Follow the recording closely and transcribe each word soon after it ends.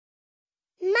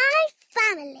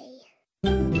family.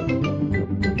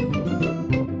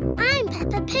 I'm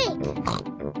Peppa Pig.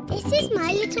 This is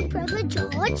my little brother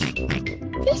George.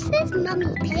 This is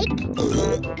Mummy Pig.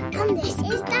 And this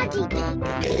is Daddy Pig.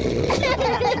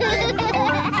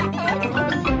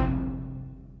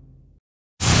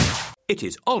 It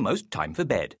is almost time for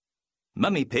bed.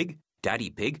 Mummy Pig, Daddy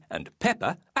Pig and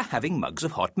Peppa are having mugs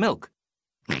of hot milk.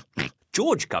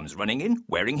 George comes running in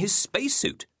wearing his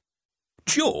spacesuit.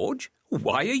 "George,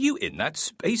 why are you in that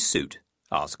spacesuit?"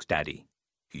 asks Daddy.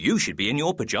 "You should be in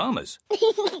your pyjamas."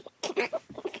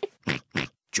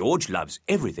 George loves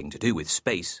everything to do with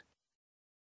space.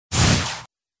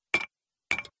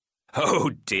 Oh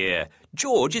dear,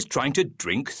 George is trying to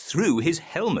drink through his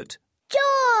helmet.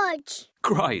 George!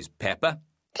 Cries Peppa.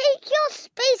 Take your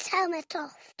space helmet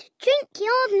off to drink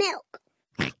your milk.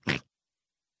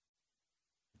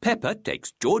 Peppa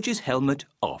takes George's helmet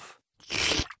off.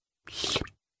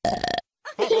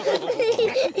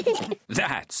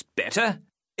 That's better.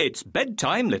 It's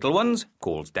bedtime, little ones,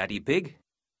 calls Daddy Pig.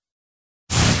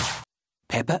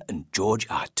 Peppa and George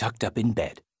are tucked up in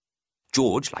bed.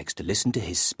 George likes to listen to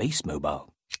his space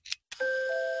mobile.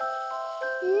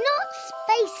 Not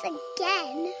space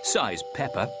again. Sighs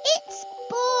Peppa. It's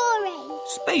boring.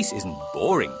 Space isn't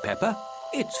boring, Peppa.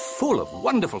 It's full of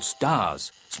wonderful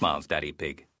stars, smiles Daddy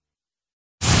Pig.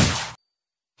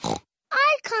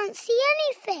 I can't see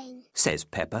anything, says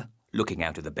Peppa, looking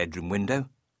out of the bedroom window.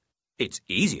 It's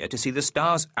easier to see the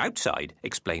stars outside,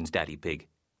 explains Daddy Pig.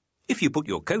 If you put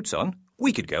your coats on,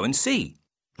 we could go and see.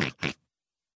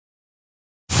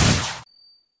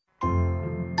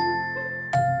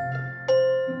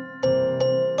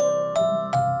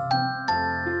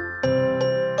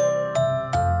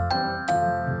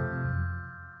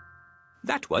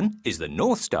 That one is the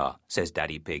North Star, says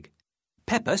Daddy Pig.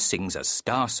 Peppa sings a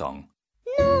star song.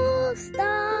 North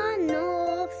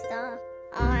Star,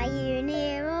 are you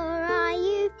near or are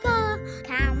you far?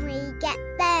 Can we get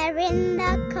there in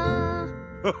the car?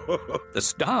 The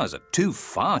stars are too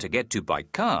far to get to by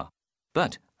car,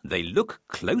 but they look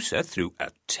closer through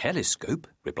a telescope,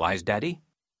 replies Daddy.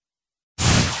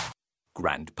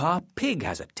 Grandpa Pig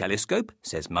has a telescope,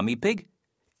 says Mummy Pig.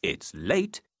 It's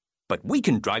late, but we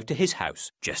can drive to his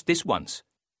house just this once.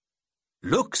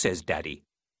 Look, says Daddy,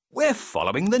 we're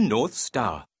following the North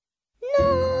Star.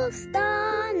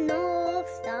 North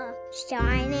Star,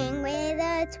 shining with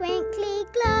a twinkly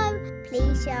glow.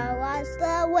 Please show us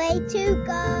the way to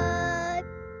go.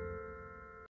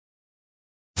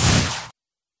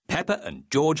 Peppa and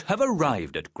George have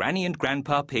arrived at Granny and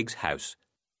Grandpa Pig's house.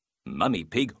 Mummy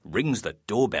Pig rings the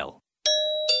doorbell.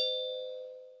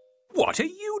 "What are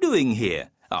you doing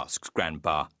here?" asks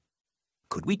Grandpa.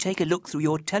 "Could we take a look through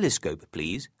your telescope,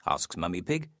 please?" asks Mummy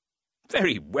Pig.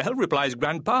 "Very well," replies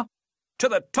Grandpa. "To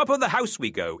the top of the house we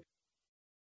go."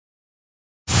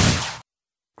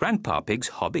 Grandpa Pig's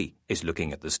hobby is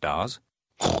looking at the stars.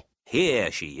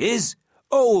 "Here she is,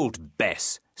 Old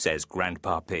Bess," says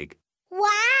Grandpa Pig.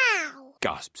 Wow!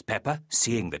 Gasps Peppa,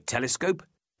 seeing the telescope.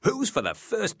 "Who's for the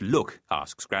first look?"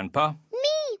 asks Grandpa.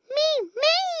 Me!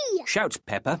 Shouts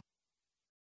Peppa.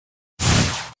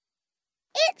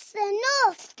 It's the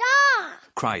North Star!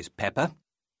 Cries Peppa.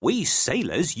 "We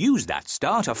sailors use that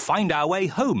star to find our way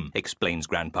home," explains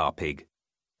Grandpa Pig.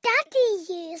 Daddy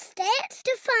used it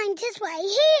to find his way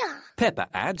here. Peppa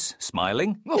adds,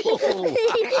 smiling.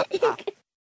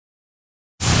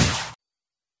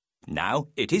 Now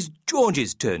it is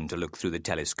George's turn to look through the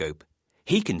telescope.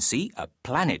 He can see a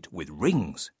planet with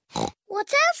rings.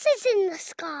 What else is in the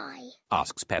sky?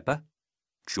 Asks Peppa.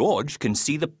 George can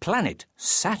see the planet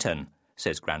Saturn,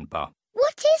 says Grandpa.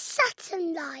 What is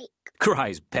Saturn like?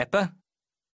 Cries Peppa.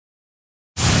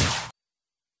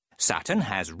 Saturn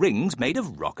has rings made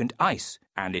of rock and ice,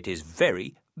 and it is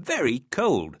very, very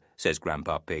cold, says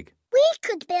Grandpa Pig. We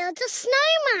could build a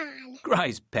snowman.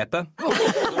 Cries Peppa.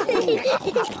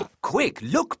 Quick,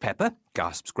 look, Peppa,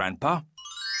 gasps Grandpa.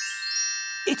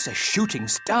 It's a shooting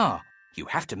star. You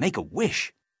have to make a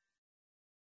wish.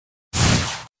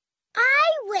 I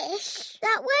wish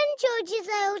that when George is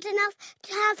old enough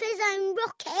to have his own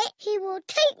rocket, he will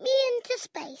take me into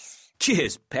space.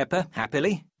 Cheers, Peppa,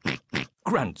 happily.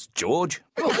 Grunts George.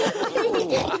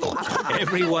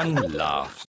 Everyone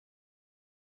laughs.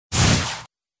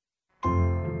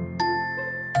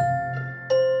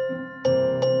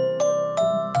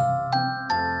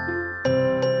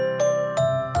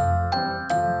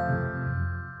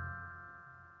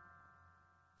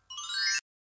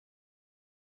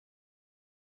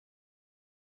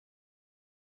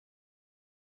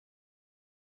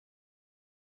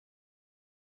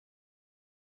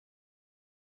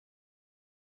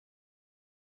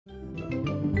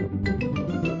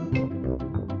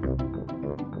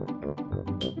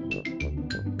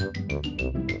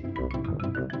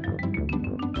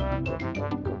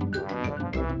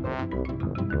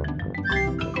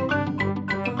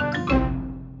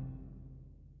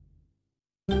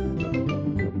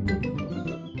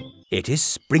 It is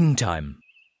springtime.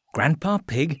 Grandpa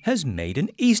Pig has made an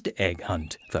Easter egg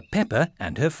hunt for Peppa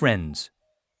and her friends.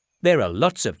 There are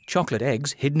lots of chocolate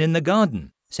eggs hidden in the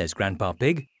garden, says Grandpa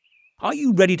Pig. Are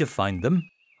you ready to find them?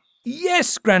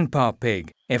 Yes, Grandpa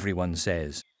Pig, everyone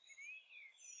says.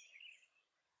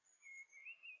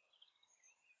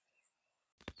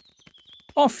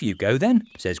 Off you go then,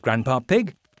 says Grandpa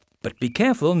Pig. But be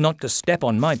careful not to step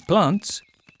on my plants.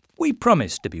 We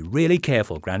promise to be really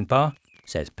careful, Grandpa,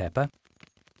 says Peppa.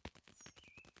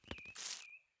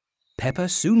 Peppa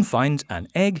soon finds an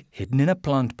egg hidden in a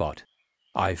plant pot.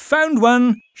 "I've found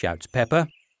one," shouts Peppa.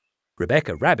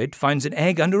 Rebecca Rabbit finds an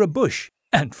egg under a bush,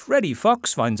 and Freddy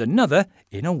Fox finds another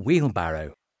in a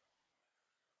wheelbarrow.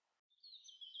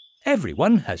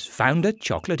 Everyone has found a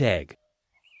chocolate egg.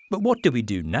 But what do we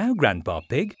do now, Grandpa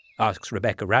Pig? Asks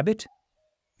Rebecca Rabbit.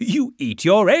 You eat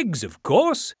your eggs, of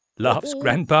course, laughs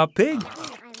Grandpa Pig.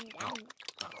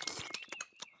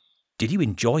 Did you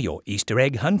enjoy your Easter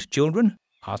egg hunt, children?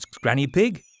 Asks Granny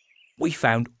Pig. We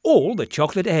found all the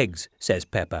chocolate eggs, says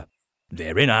Peppa.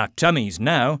 They're in our tummies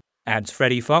now, adds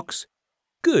Freddy Fox.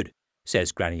 Good,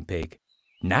 says Granny Pig.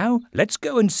 Now let's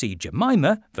go and see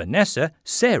Jemima, Vanessa,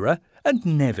 Sarah and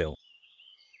Neville.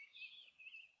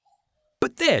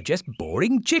 But they're just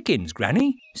boring chickens,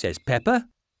 Granny, says Peppa.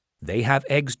 They have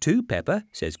eggs too, Peppa,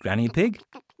 says Granny Pig.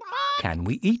 Can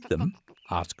we eat them?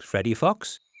 Asks Freddy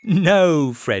Fox.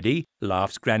 No, Freddy,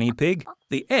 laughs Granny Pig.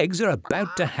 The eggs are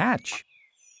about to hatch.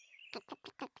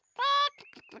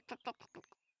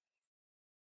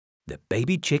 The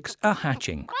baby chicks are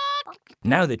hatching.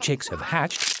 Now the chicks have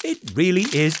hatched, it really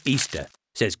is Easter,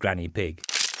 says Granny Pig.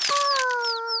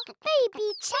 Oh,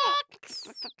 baby chicks.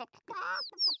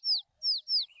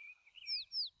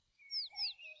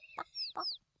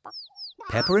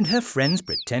 Peppa and her friends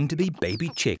pretend to be baby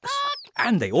chicks,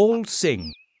 and they all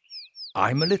sing.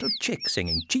 I'm a little chick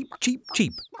singing cheep, cheep,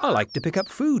 cheep. I like to pick up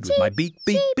food with my beak,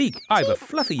 beak, beak. I've a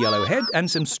fluffy yellow head and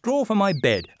some straw for my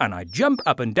bed, and I jump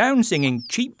up and down singing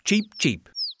cheep, cheep, cheep.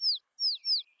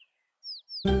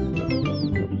 Cheep,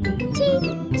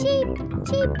 cheep,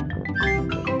 cheep.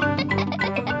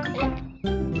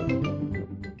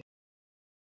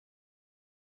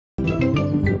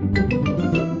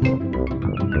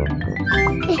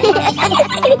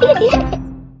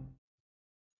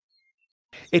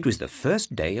 It was the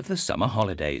first day of the summer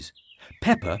holidays.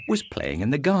 Peppa was playing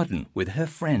in the garden with her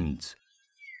friends.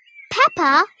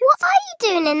 Peppa, what are you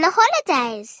doing in the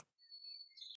holidays?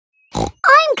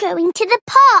 I'm going to the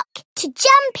park to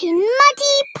jump in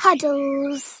muddy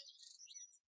puddles.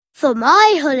 For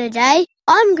my holiday,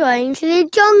 I'm going to the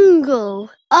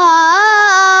jungle.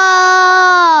 Ah!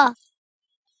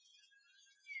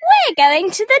 We're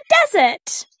going to the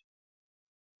desert.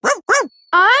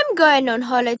 I'm going on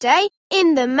holiday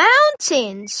in the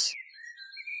mountains.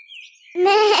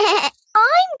 I'm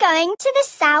going to the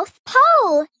South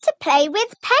Pole to play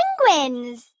with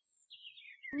penguins.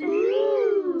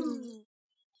 Ooh.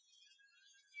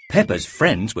 Peppa's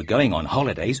friends were going on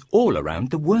holidays all around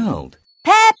the world.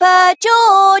 Peppa,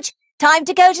 George, time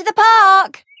to go to the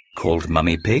park, Called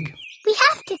Mummy Pig. We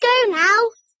have to go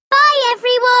now. Bye,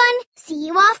 everyone. See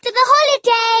you after the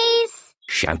holidays.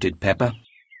 Shouted Peppa.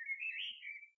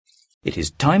 It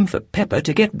is time for Peppa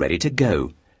to get ready to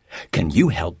go. Can you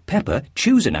help Peppa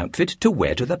choose an outfit to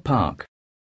wear to the park?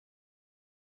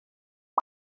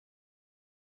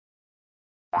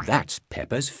 That's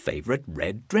Peppa's favourite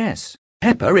red dress.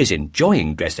 Peppa is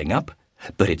enjoying dressing up,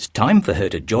 but it's time for her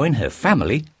to join her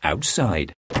family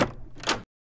outside.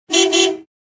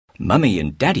 Mummy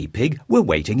and Daddy Pig were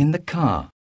waiting in the car.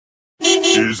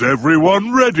 Is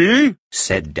everyone ready?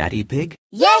 Said Daddy Pig.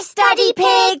 Yes, Daddy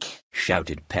Pig.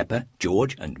 Shouted Peppa,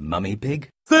 George and Mummy Pig.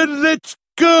 Then let's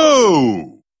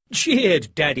go!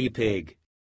 Cheered Daddy Pig.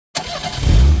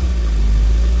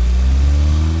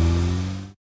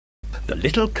 The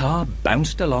little car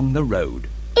bounced along the road.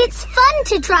 It's fun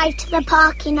to drive to the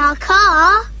park in our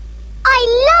car.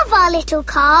 I love our little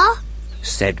car.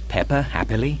 Said Peppa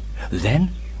happily.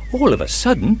 Then, all of a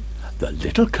sudden, the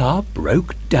little car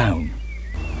broke down.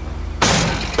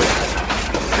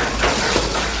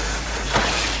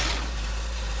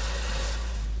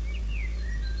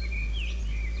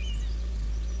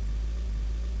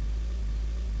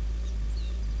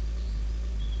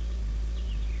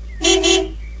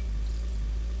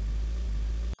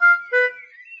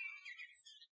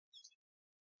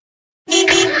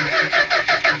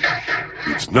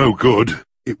 It's no good.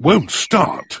 It won't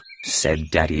start. Said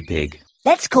Daddy Pig.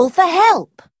 Let's call for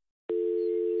help.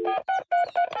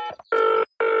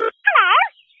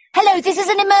 Hello, this is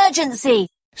an emergency.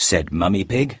 Said Mummy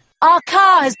Pig. Our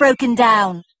car has broken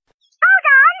down. Hold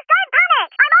on, don't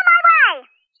panic. I'm on my way.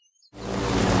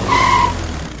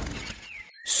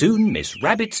 Soon Miss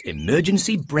Rabbit's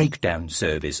emergency breakdown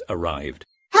service arrived.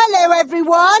 Hello,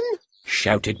 everyone!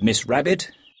 Shouted Miss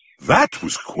Rabbit. That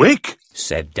was quick,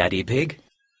 Said Daddy Pig.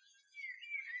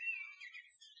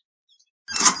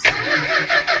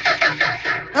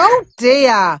 Oh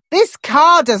dear, this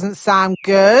car doesn't sound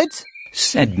good.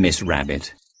 Said Miss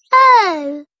Rabbit.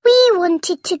 Oh, we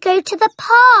wanted to go to the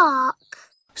park.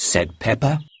 Said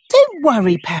Peppa. Don't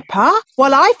worry, Peppa.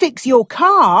 While I fix your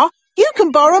car, you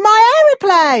can borrow my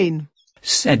aeroplane.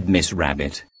 Said Miss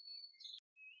Rabbit.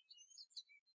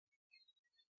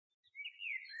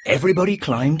 Everybody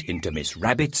climbed into Miss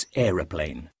Rabbit's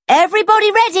aeroplane. Everybody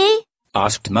ready?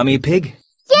 Asked Mummy Pig.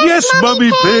 Yes,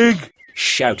 Mummy Pig!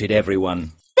 Shouted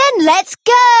everyone. Then let's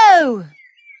go!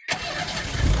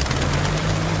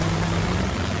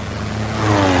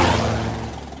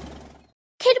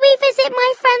 Could we visit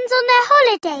my friends on their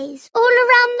holidays all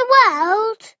around the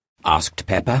world? Asked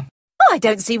Peppa. I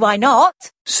don't see why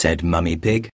not. Said Mummy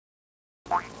Pig.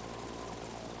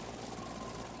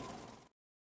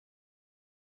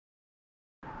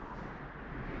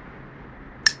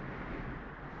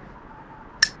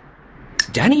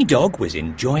 Danny Dog was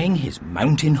enjoying his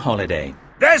mountain holiday.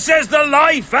 This is the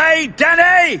life, eh,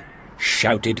 Danny?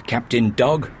 Shouted Captain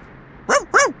Dog.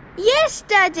 Yes,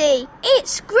 Daddy,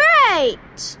 it's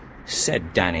great.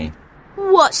 Said Danny.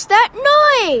 What's that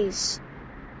noise?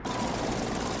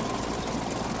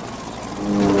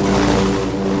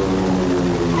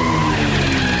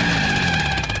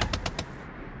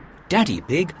 Daddy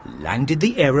Pig landed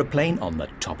the aeroplane on the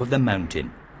top of the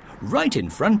mountain, right in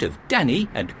front of Danny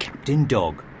and Captain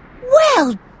Dog.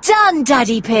 Well done,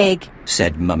 Daddy Pig.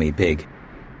 Said Mummy Pig.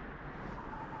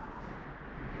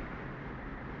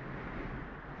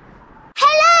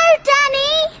 Hello,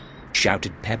 Danny!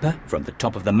 Shouted Peppa from the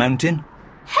top of the mountain.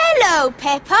 Hello,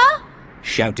 Peppa.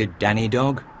 Shouted Danny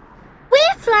Dog.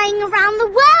 We're flying around the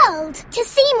world to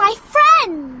see my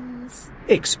friends.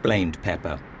 Explained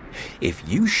Peppa. If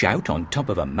you shout on top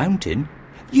of a mountain,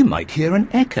 you might hear an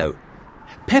echo.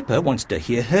 Peppa wants to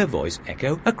hear her voice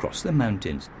echo across the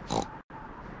mountains.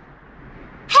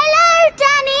 Hello,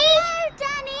 Danny!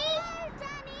 Danny!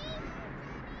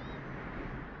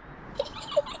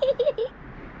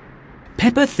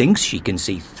 Peppa thinks she can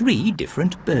see 3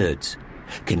 different birds.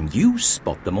 Can you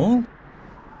spot them all?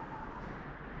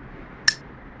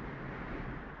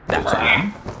 That's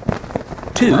 1,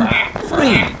 2,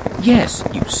 3. Yes,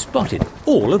 you spotted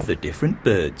all of the different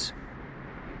birds.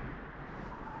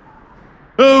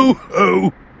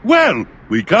 Oh. Well,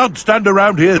 we can't stand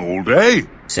around here all day.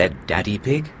 Said Daddy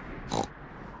Pig.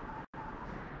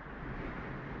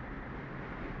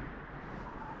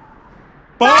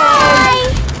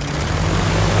 Bye!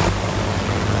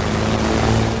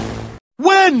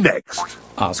 Where next?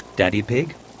 Asked Daddy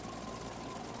Pig.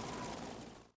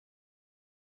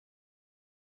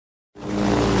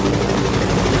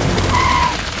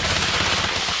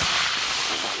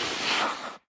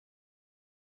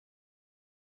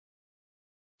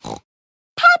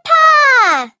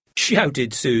 Peppa!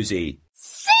 Shouted Susie.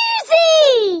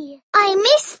 Susie! I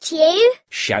missed you.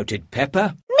 Shouted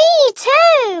Peppa. Me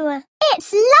too.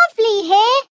 It's lovely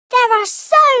here. There are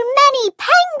so many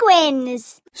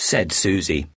penguins. Said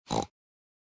Susie.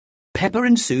 Peppa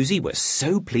and Susie were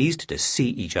so pleased to see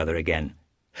each other again.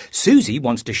 Susie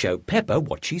wants to show Peppa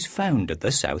what she's found at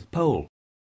the South Pole.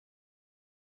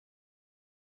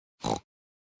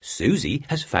 Susie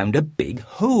has found a big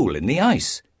hole in the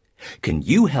ice. Can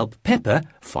you help Peppa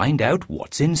find out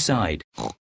what's inside?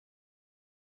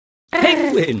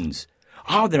 Penguins!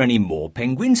 Are there any more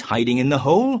penguins hiding in the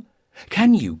hole?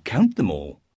 Can you count them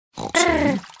all?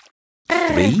 2,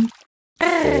 3,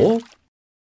 4,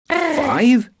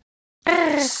 5,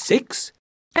 6,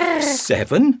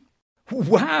 7.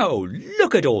 Wow!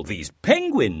 Look at all these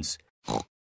penguins!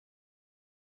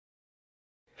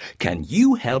 Can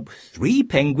you help 3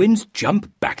 penguins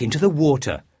jump back into the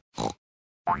water?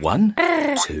 1,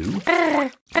 2,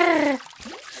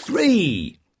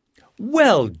 3.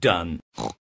 Well done.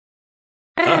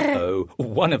 Uh-oh,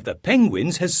 one of the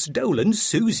penguins has stolen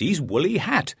Susie's woolly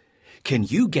hat. Can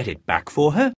you get it back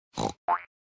for her?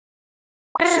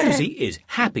 Susie is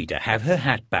happy to have her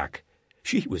hat back.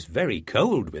 She was very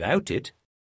cold without it.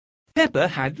 Peppa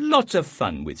had lots of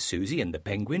fun with Susie and the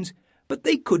penguins, but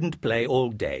they couldn't play all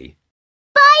day.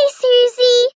 Bye,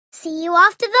 Susie. See you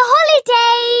after the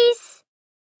holidays.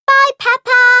 Bye,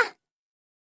 Peppa.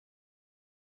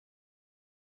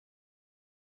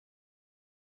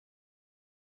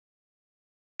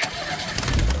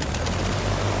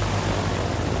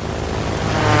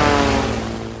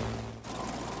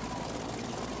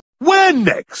 Where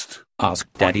next?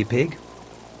 Asked Daddy Pig.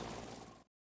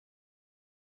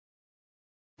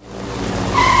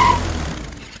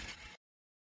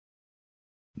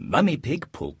 Mummy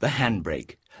Pig pulled the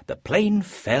handbrake. The plane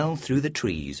fell through the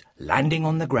trees, landing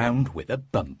on the ground with a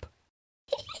bump.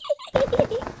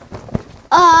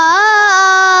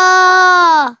 Ah!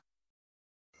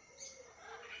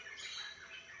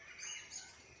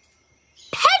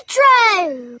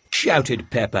 Pedro! Shouted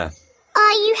Peppa.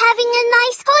 Are you having a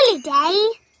nice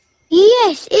holiday?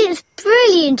 Yes, it's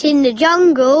brilliant in the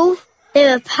jungle.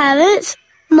 There are parrots,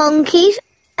 monkeys,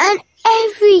 and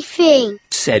everything,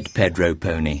 said Pedro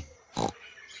Pony.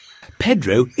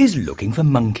 Pedro is looking for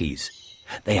monkeys.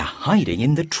 They are hiding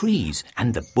in the trees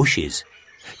and the bushes.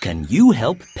 Can you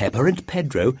help Peppa and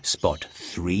Pedro spot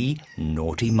 3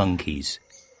 naughty monkeys?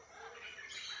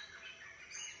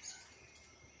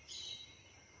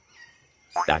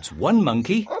 That's 1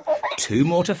 monkey. 2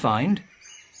 more to find.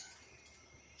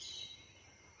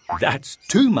 That's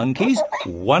 2 monkeys.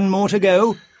 1 more to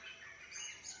go.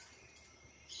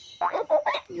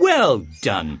 Well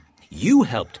done! You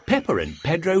helped Peppa and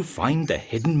Pedro find the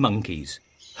hidden monkeys.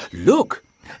 Look!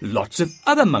 Lots of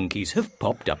other monkeys have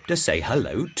popped up to say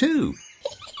hello too.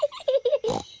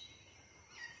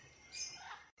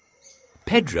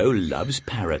 Pedro loves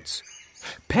parrots.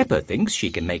 Peppa thinks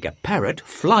she can make a parrot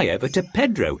fly over to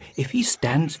Pedro if he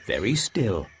stands very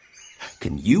still.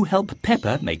 Can you help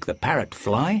Peppa make the parrot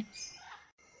fly?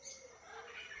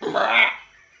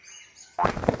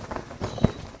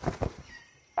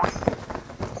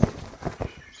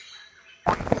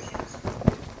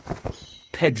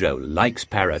 Pedro likes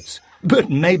parrots,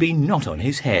 but maybe not on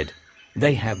his head.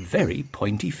 They have very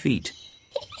pointy feet.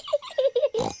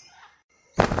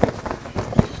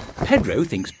 Pedro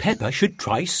thinks Peppa should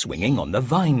try swinging on the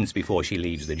vines before she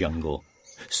leaves the jungle.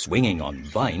 Swinging on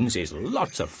vines is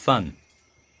lots of fun.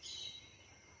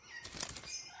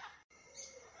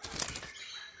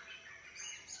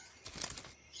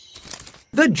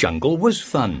 The jungle was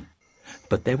fun,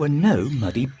 but there were no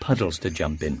muddy puddles to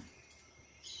jump in.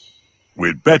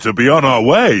 We'd better be on our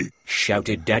way,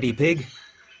 shouted Daddy Pig.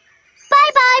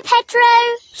 Bye-bye,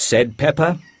 Pedro, said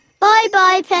Peppa.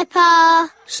 Bye-bye, Peppa,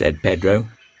 said Pedro.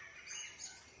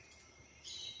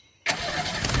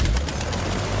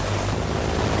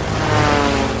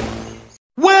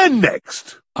 Where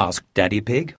next? asked Daddy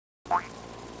Pig.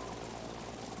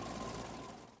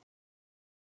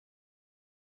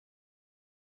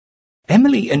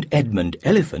 Emily and Edmund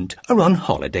Elephant are on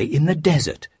holiday in the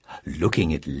desert,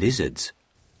 looking at lizards.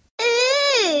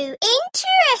 Ooh,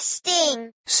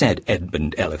 interesting, said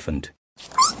Edmund Elephant.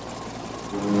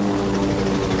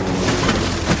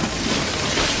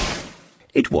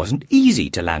 It wasn't easy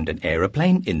to land an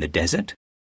aeroplane in the desert.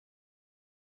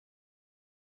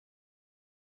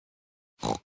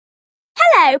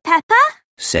 Hello, Peppa.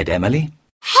 said Emily.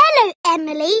 Hello,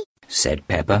 Emily. said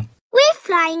Peppa. We're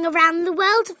flying around the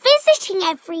world visiting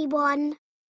everyone.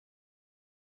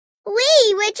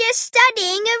 We were just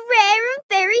studying a rare and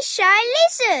very shy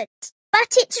lizard,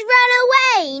 but it's run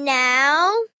away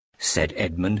now, said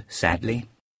Edmund sadly.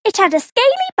 It had a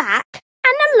scaly back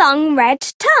and a long red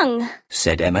tongue,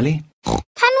 said Emily. Can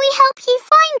we help you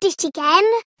find it again?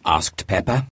 asked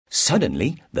Peppa.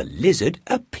 Suddenly, the lizard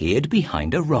appeared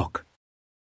behind a rock.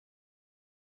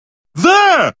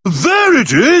 There! There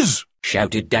it is!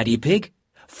 shouted Daddy Pig,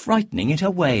 frightening it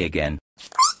away again.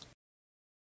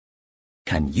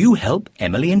 Can you help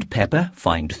Emily and Peppa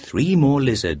find 3 more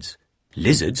lizards?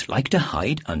 Lizards like to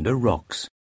hide under rocks.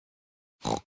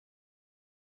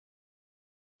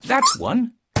 That's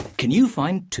 1. Can you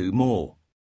find 2 more?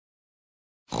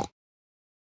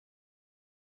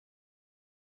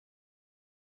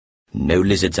 No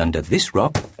lizards under this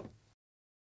rock.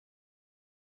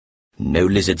 No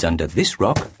lizards under this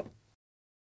rock.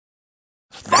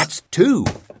 That's 2.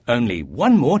 Only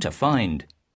 1 more to find.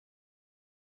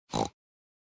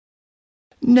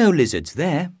 No lizards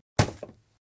there.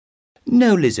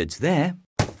 No lizards there.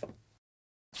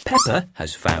 Peppa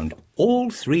has found all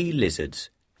 3 lizards.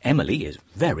 Emily is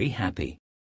very happy.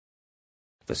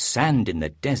 The sand in the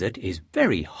desert is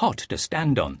very hot to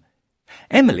stand on.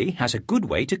 Emily has a good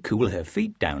way to cool her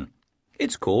feet down.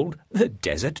 It's called the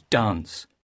desert dance.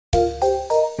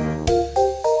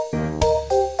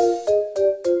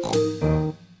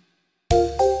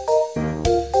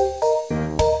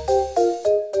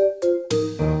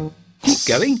 Keep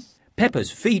going.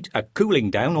 Peppa's feet are cooling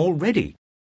down already.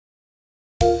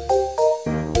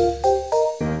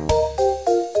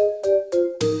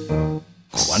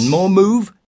 One more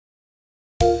move.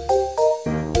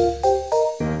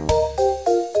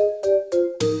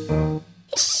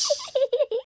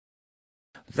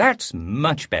 That's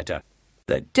much better.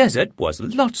 The desert was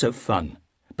lots of fun,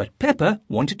 but Peppa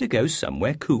wanted to go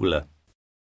somewhere cooler.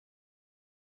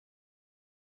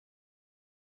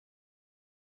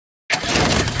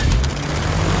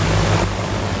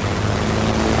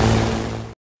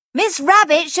 Miss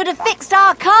Rabbit should have fixed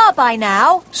our car by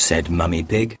now, said Mummy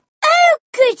Pig. Oh,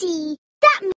 goody!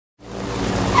 That means...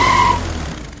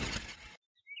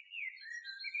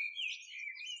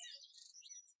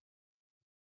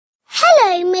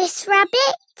 Hello, Miss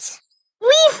Rabbit.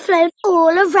 We've flown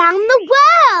all around the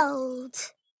world,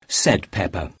 said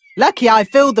Peppa. Lucky I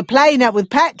filled the plane up with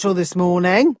petrol this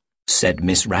morning, said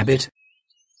Miss Rabbit.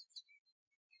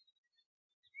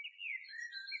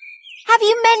 Have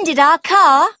you mended our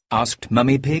car? asked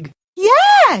Mummy Pig.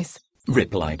 Yes,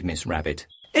 replied Miss Rabbit.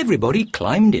 Everybody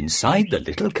climbed inside the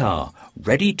little car,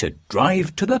 ready to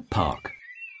drive to the park.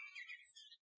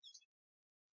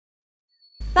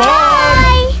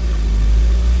 Bye!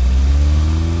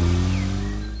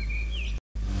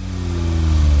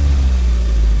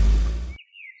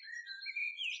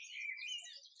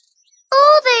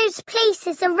 All those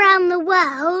places around the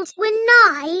world were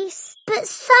nice, but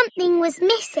something was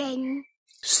missing,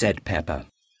 said Peppa.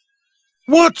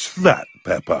 What's that,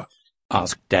 Peppa?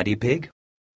 asked Daddy Pig.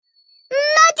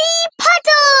 Muddy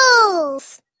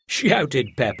puddles! shouted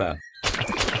Peppa.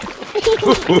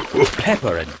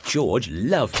 Peppa and George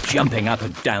loved jumping up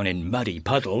and down in muddy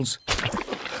puddles.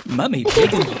 Mummy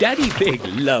Pig and Daddy Pig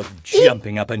loved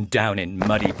jumping up and down in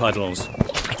muddy puddles.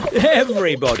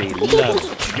 Everybody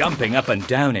loves jumping up and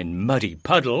down in muddy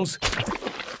puddles.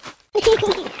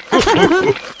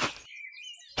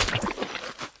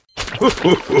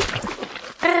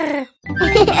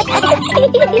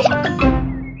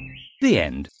 The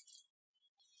end.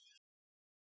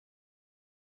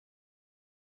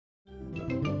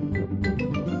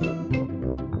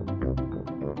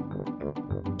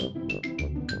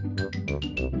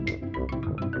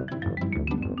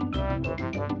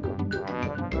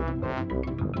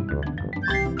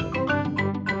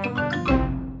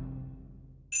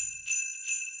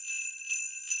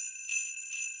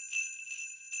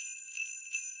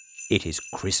 It is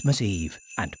Christmas Eve,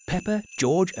 and Peppa,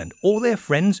 George and all their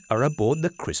friends are aboard the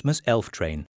Christmas elf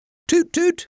train. Toot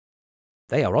toot!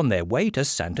 They are on their way to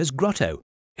Santa's grotto.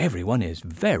 Everyone is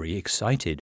very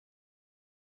excited.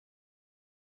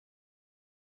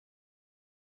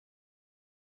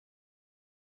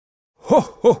 Ho,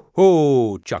 ho,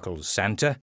 ho, chuckles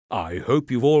Santa. I hope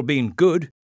you've all been good.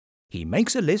 He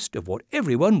makes a list of what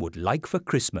everyone would like for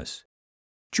Christmas.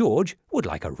 George would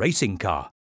like a racing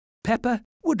car. Peppa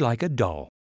would like a doll.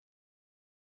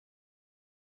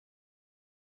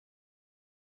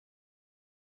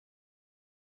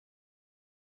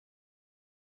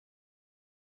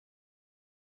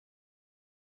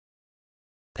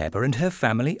 Peppa and her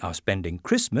family are spending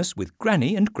Christmas with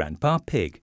Granny and Grandpa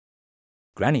Pig.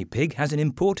 Granny Pig has an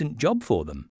important job for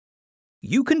them.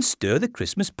 You can stir the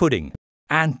Christmas pudding,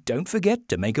 and don't forget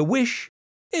to make a wish.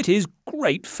 It is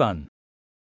great fun.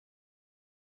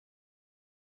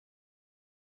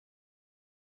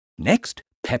 Next,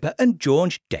 Peppa and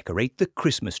George decorate the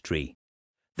Christmas tree.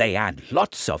 They add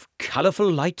lots of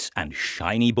colourful lights and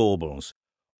shiny baubles.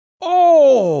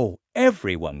 Oh!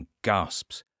 Everyone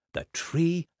gasps. The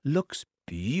tree looks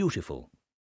beautiful.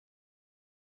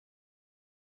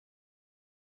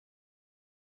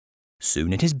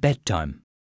 Soon it is bedtime.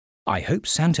 I hope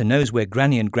Santa knows where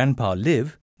Granny and Grandpa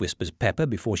live, whispers Peppa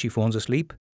before she falls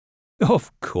asleep.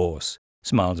 Of course,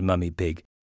 smiles Mummy Pig.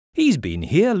 He's been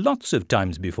here lots of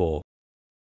times before.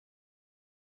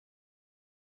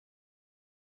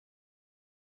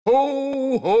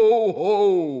 Ho, ho,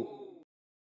 ho!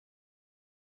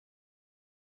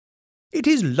 It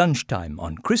is lunchtime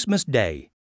on Christmas Day.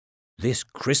 This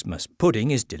Christmas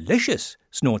pudding is delicious,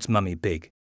 snorts Mummy Pig.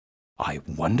 I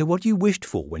wonder what you wished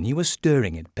for when you were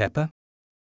stirring it, Peppa.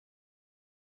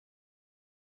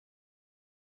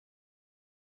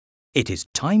 It is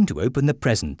time to open the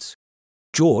presents.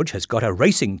 George has got a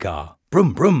racing car,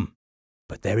 brum brum.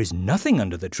 But there is nothing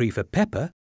under the tree for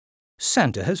Peppa.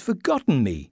 Santa has forgotten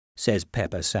me, says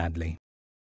Peppa sadly.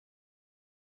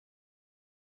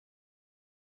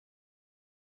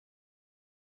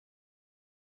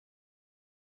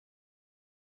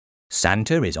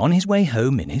 Santa is on his way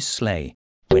home in his sleigh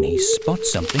when he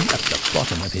spots something at the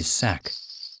bottom of his sack.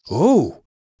 Oh,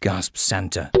 gasps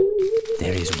Santa.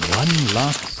 There is one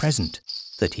last present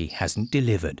that he hasn't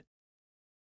delivered.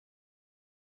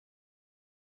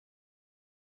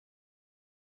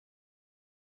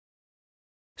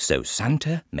 So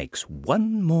Santa makes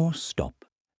one more stop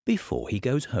before he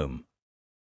goes home.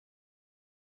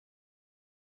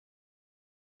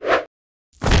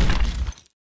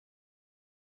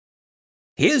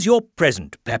 Here's your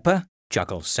present, Peppa,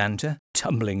 chuckles Santa,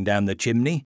 tumbling down the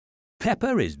chimney.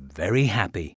 Peppa is very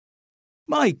happy.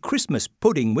 My Christmas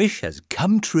pudding wish has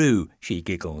come true, she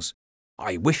giggles.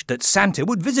 I wished that Santa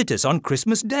would visit us on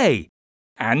Christmas Day.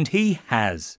 And he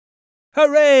has.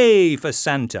 Hooray for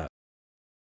Santa!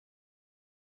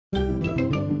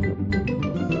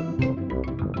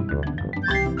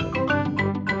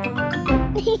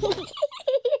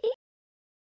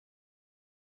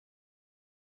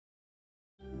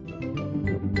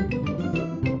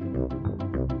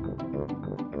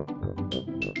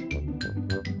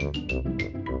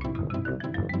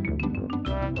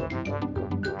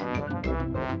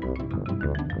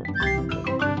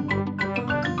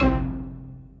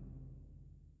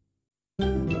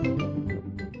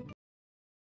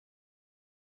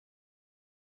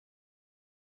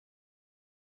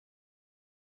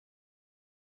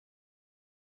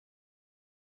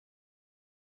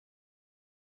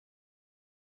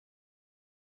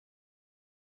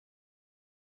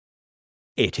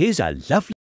 It is a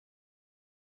lovely...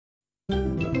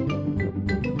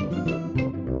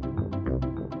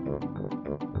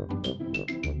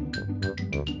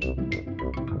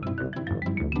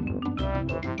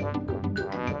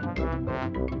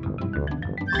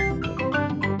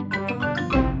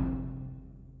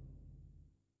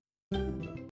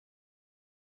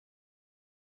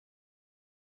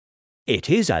 It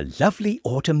is a lovely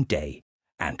autumn day,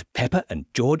 and Peppa and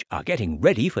George are getting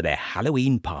ready for their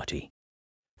Halloween party.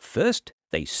 First,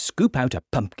 they scoop out a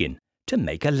pumpkin to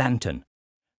make a lantern.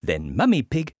 Then Mummy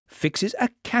Pig fixes a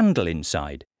candle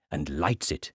inside and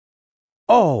lights it.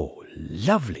 Oh,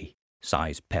 lovely,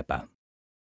 sighs Peppa.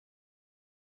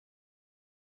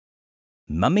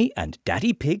 Mummy and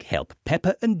Daddy Pig help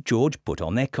Peppa and George put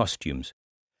on their costumes.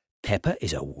 Peppa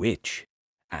is a witch,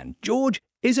 and George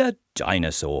is a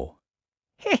dinosaur.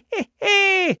 He he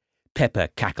he, Peppa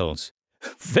cackles.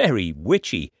 Very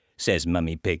witchy, says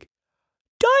Mummy Pig.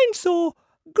 Dinosaur,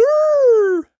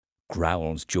 grrr,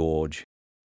 growls George.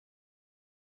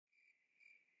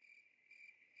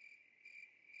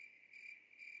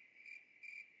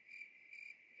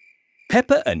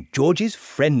 Peppa and George's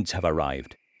friends have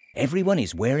arrived. Everyone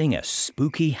is wearing a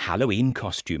spooky Halloween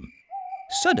costume.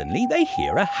 Suddenly they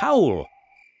hear a howl.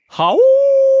 Howl!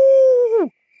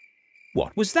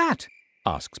 What was that?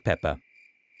 Asks Peppa.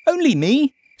 Only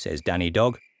me, says Danny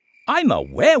Dog. I'm a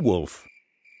werewolf.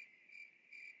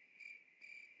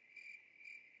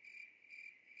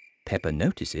 Peppa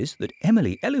notices that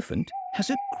Emily Elephant has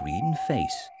a green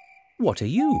face. What are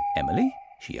you, Emily?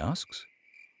 She asks.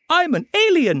 I'm an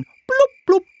alien, bloop,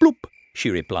 bloop, bloop, she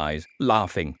replies,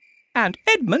 laughing. And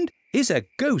Edmund is a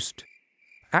ghost.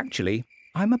 Actually,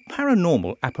 I'm a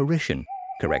paranormal apparition,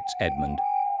 corrects Edmund.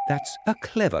 That's a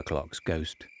clever clock's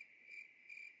ghost.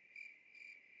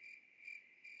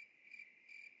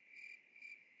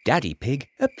 Daddy Pig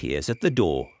appears at the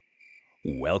door.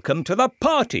 Welcome to the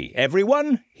party,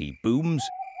 everyone, he booms.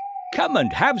 Come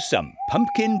and have some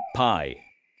pumpkin pie.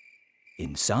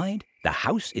 Inside, the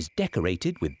house is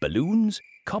decorated with balloons,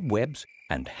 cobwebs,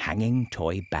 and hanging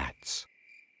toy bats.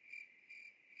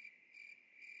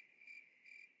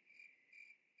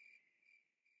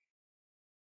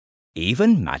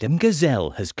 Even Madame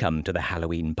Gazelle has come to the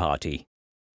Halloween party.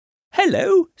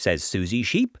 Hello, says Susie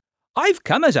Sheep. I've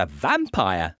come as a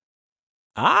vampire.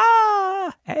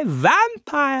 Ah, a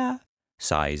vampire,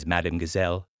 sighs Madame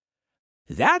Gazelle.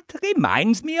 That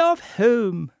reminds me of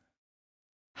home.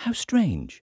 How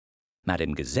strange.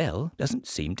 Madame Gazelle doesn't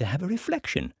seem to have a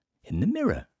reflection in the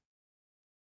mirror.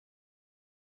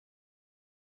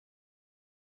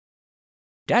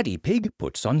 Daddy Pig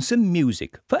puts on some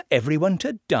music for everyone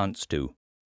to dance to.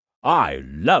 I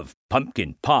love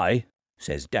pumpkin pie,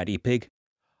 says Daddy Pig.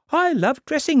 I love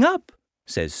dressing up,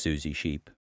 says Susie Sheep.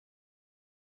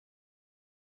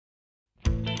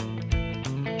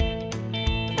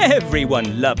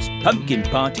 Everyone loves pumpkin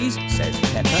parties, says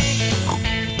Peppa.